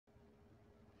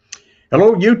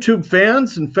Hello, YouTube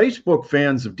fans and Facebook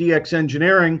fans of DX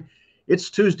Engineering. It's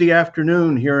Tuesday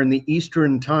afternoon here in the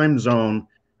Eastern time zone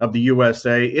of the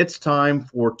USA. It's time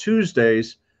for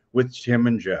Tuesdays with Tim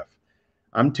and Jeff.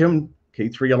 I'm Tim,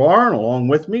 K3LR, and along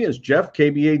with me is Jeff,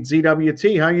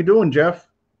 KB8ZWT. How you doing, Jeff?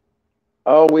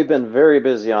 Oh, we've been very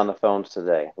busy on the phones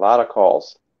today. A lot of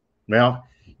calls. Well,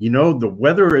 you know, the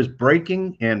weather is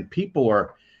breaking and people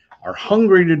are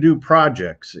hungry to do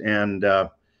projects. And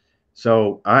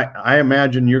so I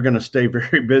imagine you're going to stay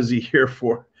very busy here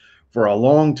for a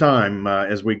long time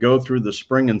as we go through the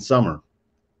spring and summer.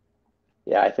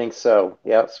 Yeah, I think so.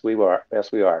 Yes, we are.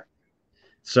 Yes, we are.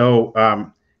 So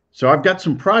I've got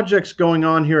some projects going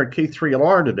on here at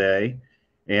K3LR today,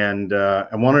 and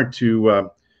I wanted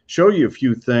to show you a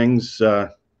few things,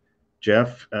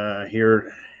 Jeff.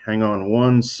 Here, hang on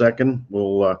one second.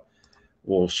 We'll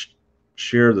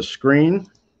share the screen.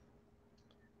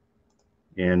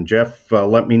 And Jeff,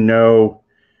 let me know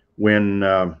when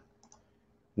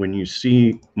you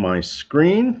see my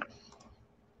screen.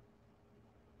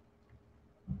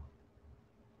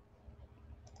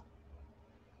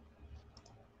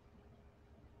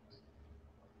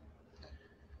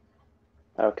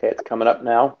 Okay, it's coming up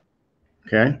now.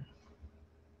 Okay.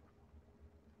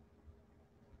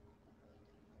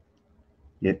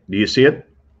 Do you see it?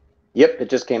 Yep, it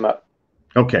just came up.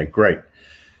 Okay, great.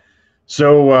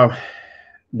 So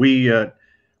we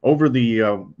over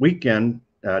the weekend,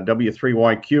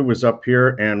 W3YQ was up here,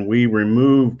 and we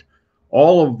removed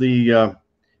all of the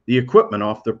equipment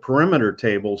off the perimeter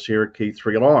tables here at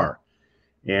K3LR,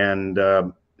 and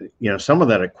you know, some of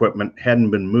that equipment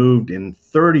hadn't been moved in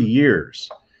 30 years,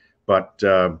 but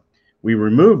we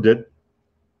removed it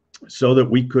so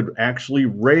that we could actually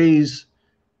raise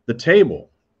the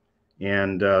table.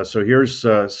 And so here's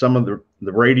some of the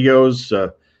radios.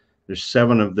 There's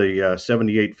 7 of the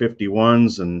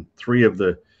 7851s and 3 of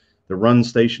the run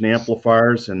station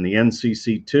amplifiers and the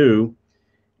NCC2.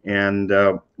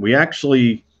 And we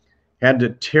actually had to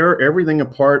tear everything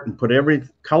apart and put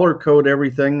color code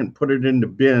everything and put it into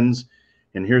bins.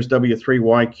 And here's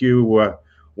W3YQ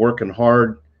working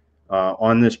hard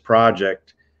on this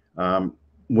project.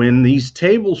 When these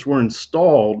tables were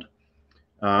installed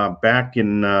back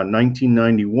in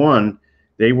 1991,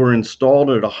 they were installed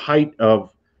at a height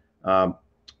of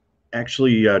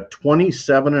actually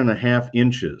 27.5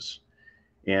 inches.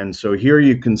 And so here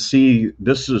you can see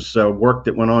this is work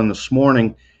that went on this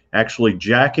morning, actually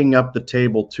jacking up the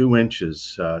table 2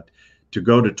 inches to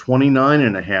go to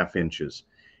 29.5 inches.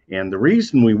 And the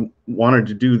reason we wanted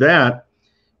to do that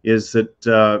is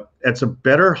that it's a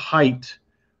better height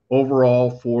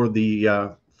overall for the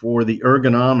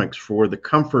ergonomics, for the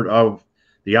comfort of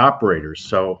the operators.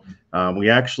 So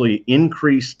we actually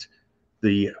increased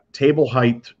the table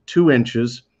height 2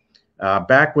 inches.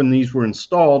 Back when these were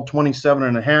installed,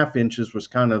 27.5 inches was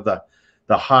kind of the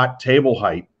hot table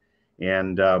height.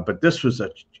 And but this was a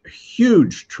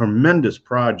huge, tremendous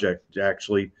project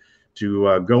actually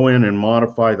to go in and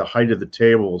modify the height of the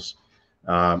tables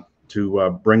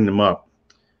to bring them up.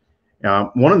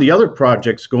 One of the other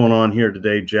projects going on here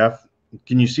today, Jeff,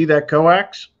 can you see that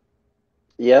coax?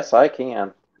 Yes, I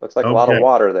can. Looks like a lot of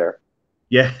water there.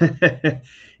 Yeah,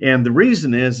 and the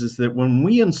reason is that when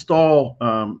we install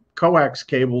coax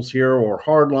cables here, or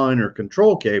hardline or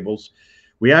control cables,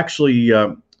 we actually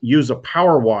use a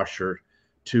power washer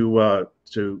to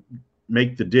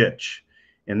make the ditch.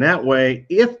 And that way,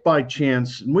 if by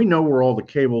chance, and we know where all the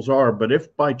cables are, but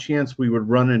if by chance we would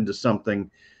run into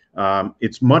something,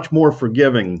 it's much more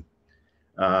forgiving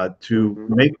to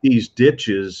make these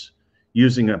ditches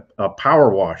using a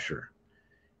power washer.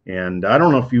 And I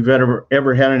don't know if you've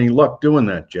ever had any luck doing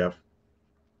that, Jeff.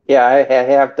 Yeah, I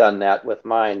have done that with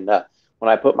mine.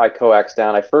 When I put my coax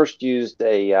down, I first used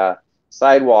a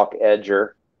sidewalk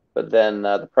edger, but then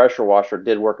the pressure washer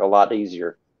did work a lot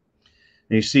easier.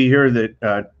 And you see here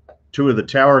that 2 of the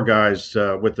tower guys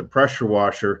with the pressure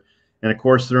washer, and of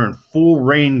course they're in full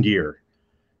rain gear,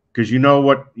 because you know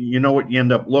what you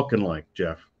end up looking like,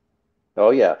 Jeff. Oh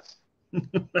yes.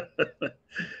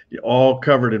 All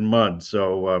covered in mud.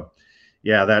 So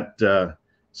yeah, that's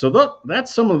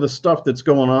some of the stuff that's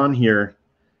going on here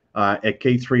at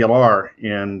K3LR.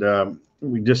 And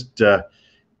we just you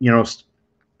know,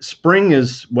 spring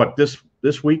is what,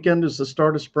 this weekend is the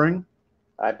start of spring?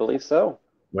 I believe so.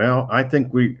 Well, I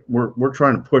think we're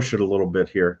trying to push it a little bit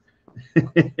here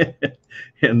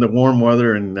in the warm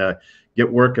weather and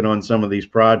get working on some of these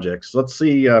projects. Let's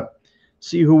see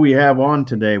who we have on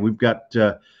today. We've got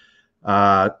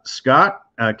Scott,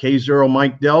 K0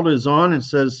 Mike Delta is on and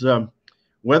says,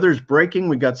 weather's breaking.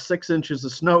 We got 6 inches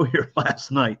of snow here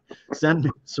last night. Send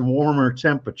me some warmer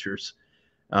temperatures.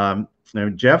 Now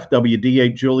Jeff,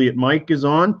 WD8 Juliet Mike is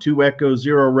on. 2 Echo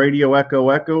 0 Radio Echo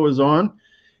Echo is on.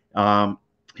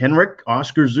 Henrik,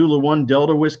 Oscar Zulu 1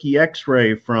 Delta Whiskey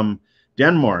X-Ray from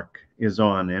Denmark is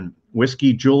on. And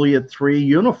Whiskey Juliet 3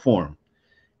 Uniform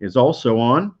is also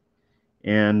on.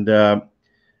 And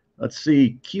let's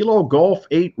see, Kilo Golf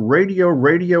 8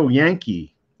 Radio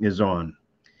Yankee is on.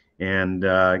 And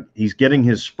he's getting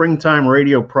his springtime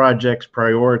radio projects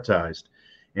prioritized.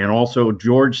 And also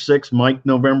George 6 Mike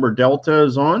November Delta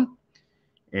is on.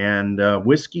 And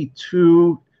Whiskey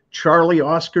 2 Charlie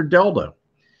Oscar Delta.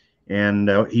 And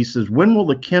he says, when will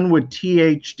the Kenwood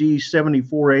THD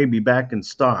 74A be back in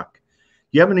stock?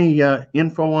 Do you have any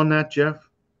info on that, Jeff?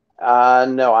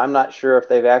 No, I'm not sure if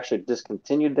they've actually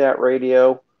discontinued that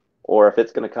radio or if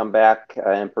it's going to come back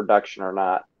in production or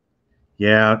not.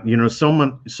 Yeah, you know, so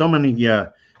many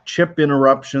chip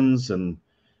interruptions, and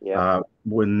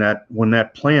when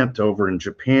that plant over in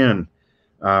Japan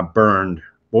burned,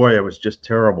 boy, it was just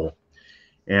terrible.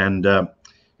 And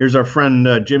here's our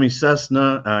friend Jimmy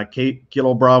Cessna,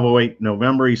 Kilo Bravo 8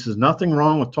 November. He says, nothing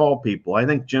wrong with tall people. I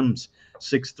think Jim's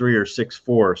 6'3" or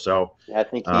 6'4", so I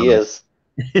think he is.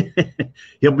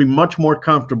 He'll be much more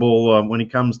comfortable when he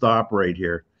comes to operate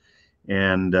here.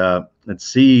 And let's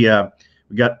see,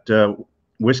 we got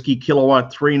Whiskey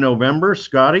Kilowatt 3 November,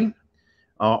 Scotty.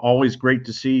 Always great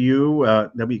to see you.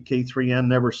 WK3N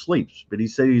never sleeps, but he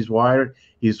said he's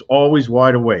always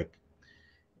wide awake.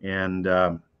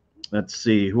 And let's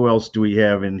see, who else do we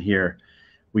have in here?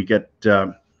 We got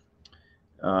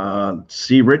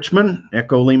C. Richmond,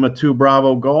 Echo Lima 2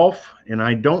 Bravo Golf. And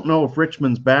I don't know if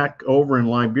Richmond's back over in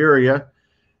Liberia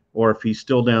or if he's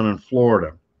still down in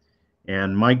Florida.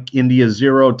 And Mike India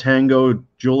 0 Tango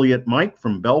Juliet Mike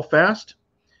from Belfast.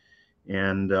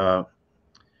 And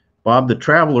Bob the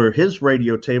Traveler, his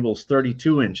radio table is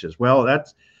 32 inches. Well,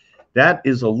 that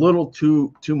is a little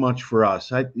too much for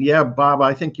us. Yeah, Bob,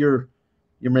 I think you're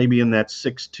maybe in that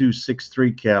 6'2",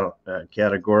 6'3"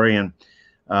 category. And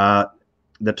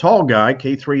the tall guy,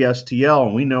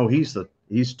 K3STL, we know he's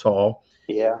tall.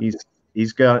 Yeah.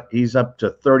 He's up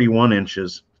to 31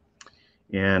 inches.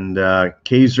 And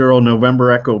K0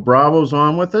 November Echo Bravo's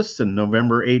on with us, and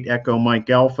November 8 Echo Mike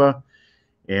Alpha.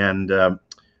 And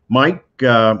Mike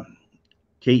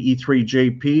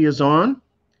KE3JP is on.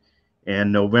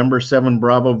 And November 7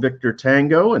 Bravo Victor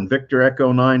Tango and Victor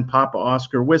Echo 9 Papa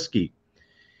Oscar Whiskey.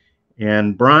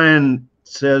 And Brian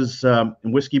says,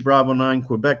 Whiskey Bravo 9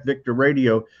 Quebec Victor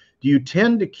Radio, do you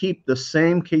tend to keep the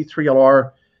same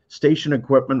K3LR station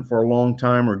equipment for a long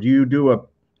time, or do you do a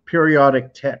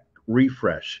periodic tech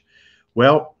refresh?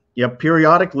 Well, yeah,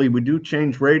 periodically we do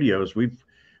change radios.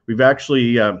 We've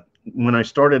actually, when I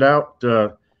started out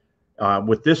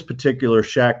with this particular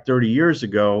shack 30 years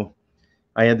ago,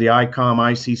 I had the ICOM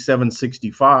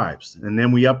IC765s, and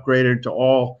then we upgraded to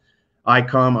all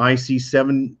ICOM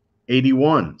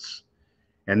IC781s,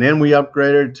 and then we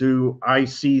upgraded to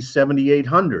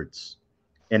IC7800s,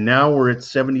 and now we're at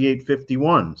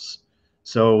 7851s.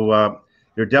 So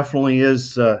there definitely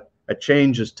is a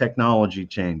change as technology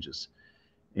changes.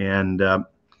 And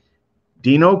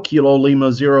Dino Kilo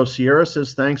Lima 0 Sierra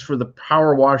says, thanks for the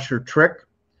power washer trick.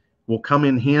 Will come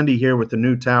in handy here with the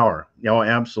new tower. Oh,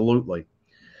 absolutely.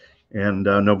 And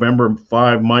November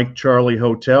 5 Mike Charlie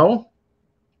Hotel,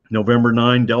 November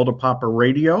 9 Delta Papa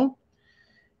Radio.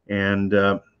 And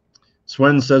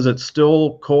Swen says it's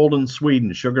still cold in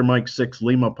Sweden, Sugar Mike 6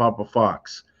 Lima Papa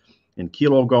Fox. And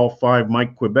Kilo Golf 5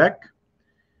 Mike Quebec.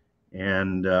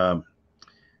 And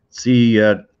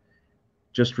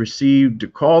just received a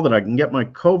call that I can get my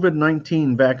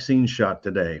COVID-19 vaccine shot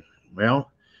today.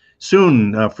 Well,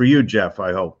 soon for you, Jeff,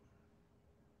 I hope.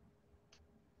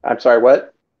 I'm sorry,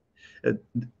 what?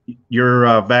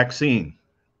 Your vaccine.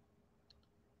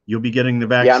 You'll be getting the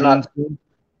vaccine.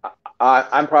 Yeah,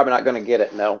 I'm probably not going to get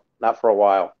it. No, not for a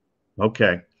while.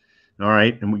 Okay. All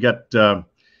right. And we got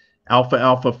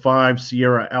Alpha 5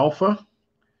 Sierra Alpha,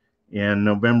 and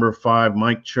November 5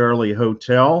 Mike Charlie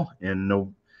Hotel,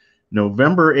 and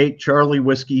November 8 Charlie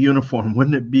Whiskey Uniform.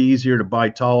 Wouldn't it be easier to buy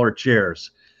taller chairs?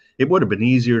 It would have been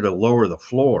easier to lower the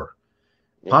floor.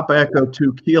 Yeah. Papa Echo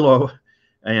 2 Kilo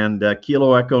and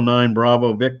Kilo Echo 9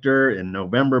 Bravo Victor, and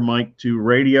November Mike 2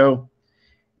 Radio.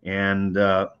 And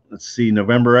let's see,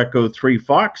 November Echo 3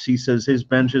 Fox. He says his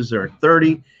benches are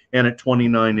 30 and at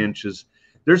 29 inches.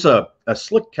 There's a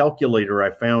slick calculator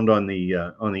I found on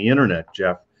the internet,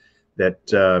 Jeff,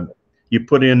 that you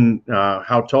put in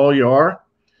how tall you are.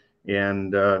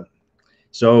 And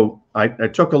so I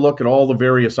took a look at all the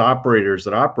various operators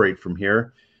that operate from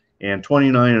here, and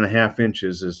 29.5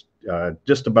 inches is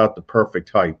just about the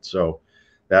perfect height. So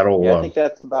That'll Yeah, I think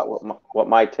that's about what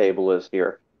my table is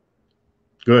here.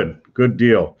 good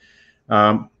deal.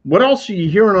 What else are you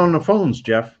hearing on the phones,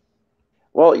 Jeff?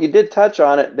 Well, you did touch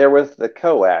on it there with the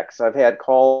coax. I've had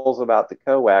calls about the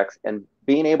coax and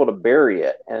being able to bury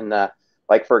it. And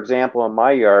like, for example, in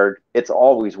my yard, it's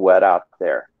always wet out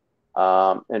there.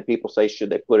 And people say, should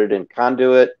they put it in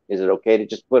conduit? Is it okay to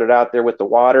just put it out there with the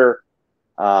water?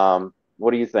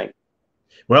 What do you think?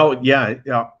 Well, yeah,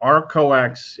 our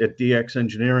coax at DX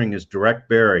Engineering is direct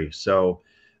bury. So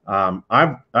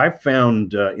I've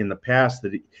found in the past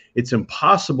that it's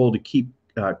impossible to keep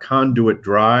conduit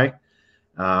dry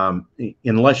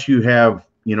unless you have,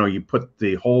 you put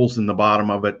the holes in the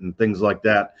bottom of it and things like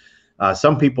that.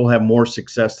 Some people have more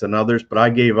success than others, but I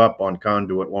gave up on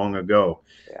conduit long ago.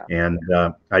 Yeah. And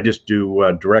I just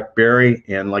do direct bury.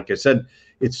 And like I said,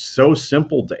 it's so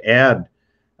simple to add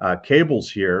cables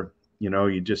here.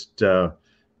 You just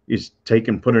take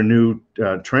and put a new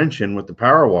trench in with the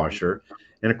power washer.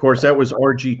 And of course, that was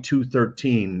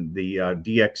RG213, the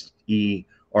DXE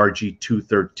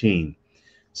RG213.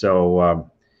 So,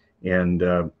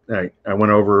 I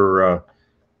went over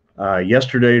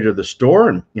yesterday to the store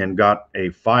and got a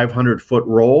 500-foot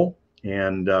roll.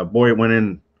 And boy, it went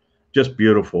in just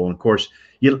beautiful. And of course,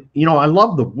 I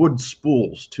love the wood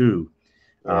spools too.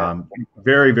 Yeah.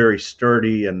 Very, very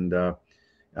sturdy. And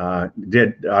I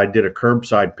did a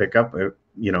curbside pickup.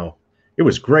 It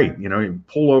was great. You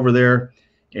pull over there,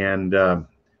 and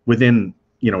within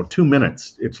 2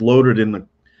 minutes, it's loaded in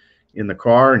the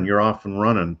car, and you're off and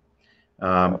running.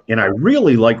 And I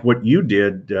really like what you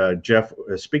did, Jeff.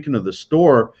 Speaking of the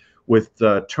store, with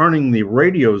turning the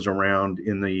radios around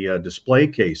in the display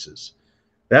cases,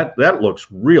 that looks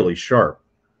really sharp.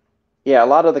 Yeah, a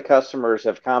lot of the customers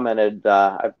have commented.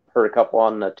 I've heard a couple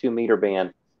on the 2-meter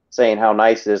band saying how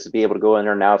nice it is to be able to go in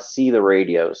there now, see the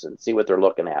radios and see what they're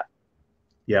looking at.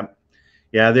 Yeah,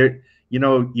 yeah.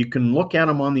 You can look at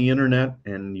them on the internet,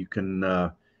 and you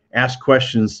can ask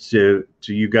questions to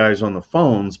you guys on the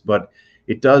phones, but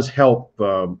it does help.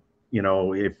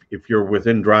 If you're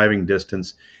within driving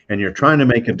distance and you're trying to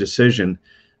make a decision.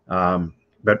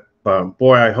 But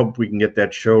boy, I hope we can get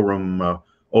that showroom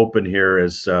open here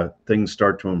as things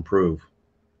start to improve.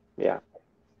 Yeah.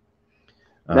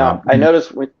 Now, I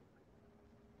noticed when.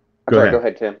 I'm sorry, go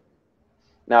ahead, Tim.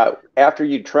 Now, after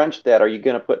you trench that, are you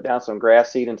going to put down some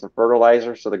grass seed and some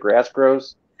fertilizer so the grass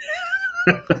grows?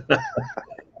 The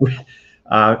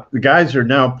guys are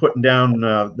now putting down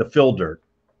the fill dirt,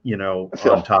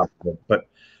 on top of it.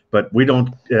 But we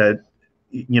don't,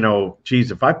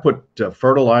 geez, if I put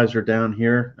fertilizer down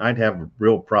here, I'd have a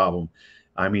real problem.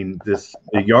 I mean,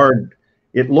 the yard,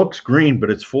 it looks green, but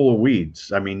it's full of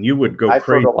weeds. I mean, you would go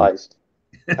crazy.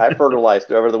 I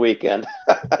fertilized over the weekend.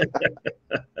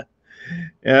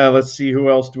 Yeah, let's see, who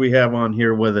else do we have on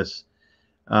here with us?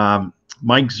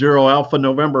 Mike 0 Alpha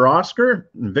November Oscar,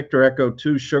 and Victor Echo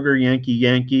 2 Sugar Yankee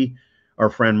Yankee, our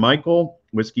friend Michael,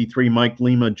 Whiskey 3 Mike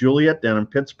Lima Juliet down in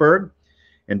Pittsburgh.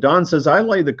 And Don says, I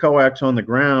lay the coax on the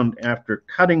ground after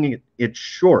cutting it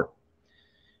short.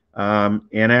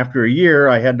 And after a year,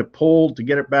 I had to pull to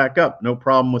get it back up. No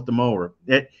problem with the mower.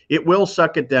 It will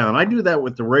suck it down. I do that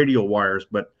with the radial wires,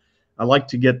 but I like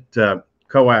to get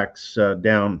coax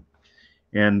down.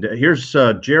 And here's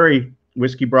Jerry,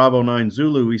 Whiskey Bravo 9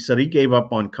 Zulu. He said he gave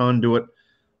up on conduit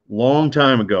long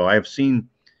time ago. I have seen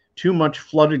too much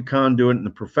flooded conduit in the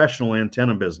professional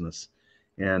antenna business.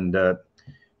 And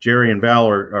Jerry and Val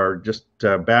are just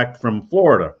back from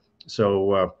Florida.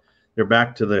 So they're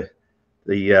back to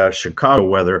the Chicago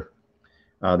weather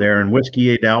there in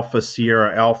Whiskey 8 Alpha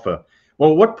Sierra Alpha.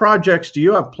 Well, what projects do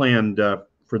you have planned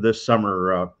for this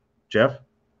summer, Jeff?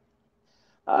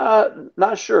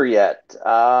 Not sure yet.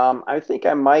 I think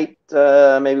I might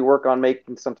maybe work on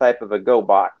making some type of a go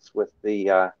box with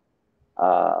the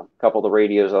couple of the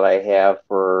radios that I have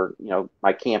for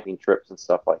my camping trips and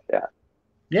stuff like that.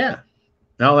 Yeah,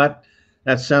 now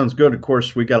that sounds good. Of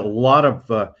course, we got a lot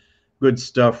of good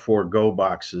stuff for go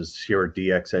boxes here at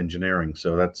DX Engineering,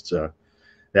 so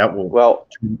that will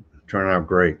turn out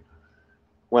great.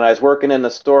 When I was working in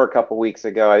the store a couple weeks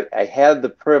ago, I had the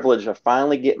privilege of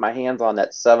finally getting my hands on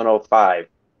that 705,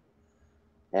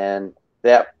 and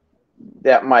that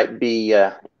might be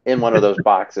in one of those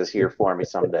boxes here for me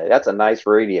someday. That's a nice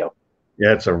radio.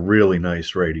 Yeah, it's a really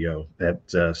nice radio that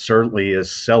certainly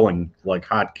is selling like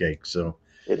hotcakes. So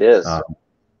it is.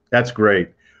 That's great.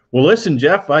 Well, listen,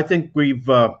 Jeff, I think we've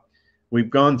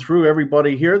gone through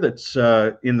everybody here that's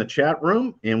in the chat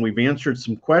room, and we've answered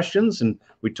some questions, and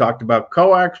we talked about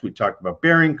coax, we talked about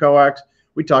bearing coax,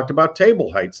 we talked about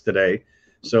table heights today.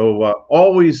 So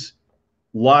always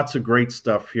lots of great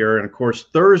stuff here. And of course,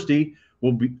 Thursday,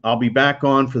 I'll be back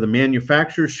on for the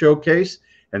manufacturers showcase,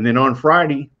 and then on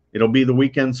Friday it'll be the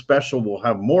weekend special. We'll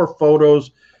have more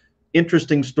photos,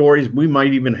 interesting stories. We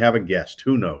might even have a guest.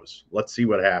 Who knows? Let's see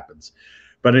what happens.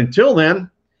 But until then,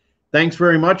 thanks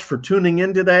very much for tuning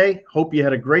in today. Hope you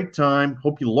had a great time.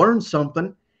 Hope you learned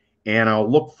something. And I'll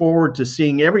look forward to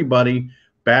seeing everybody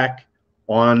back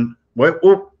on.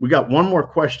 Oh, we got one more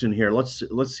question here. Let's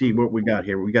see what we got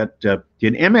here. We got, did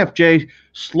MFJ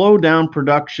slow down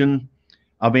production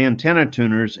of antenna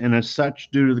tuners and as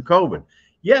such due to the COVID?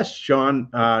 Yes, Sean,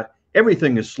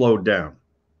 everything is slowed down.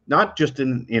 Not just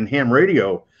in ham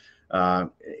radio,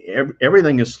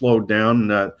 everything is slowed down.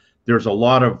 There's a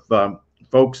lot of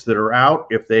folks that are out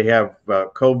if they have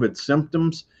COVID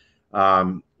symptoms.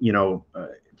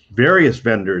 Various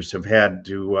vendors have had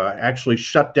to actually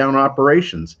shut down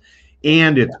operations,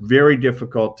 and it's very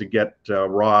difficult to get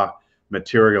raw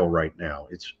material right now.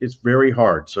 It's very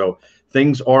hard. So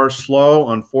things are slow,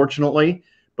 unfortunately,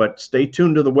 but stay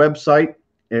tuned to the website.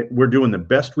 We're doing the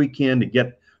best we can to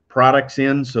get products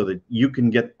in so that you can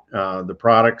get the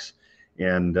products.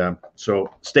 And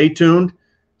so stay tuned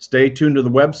to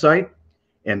the website.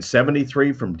 And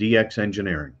 73 from DX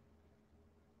Engineering.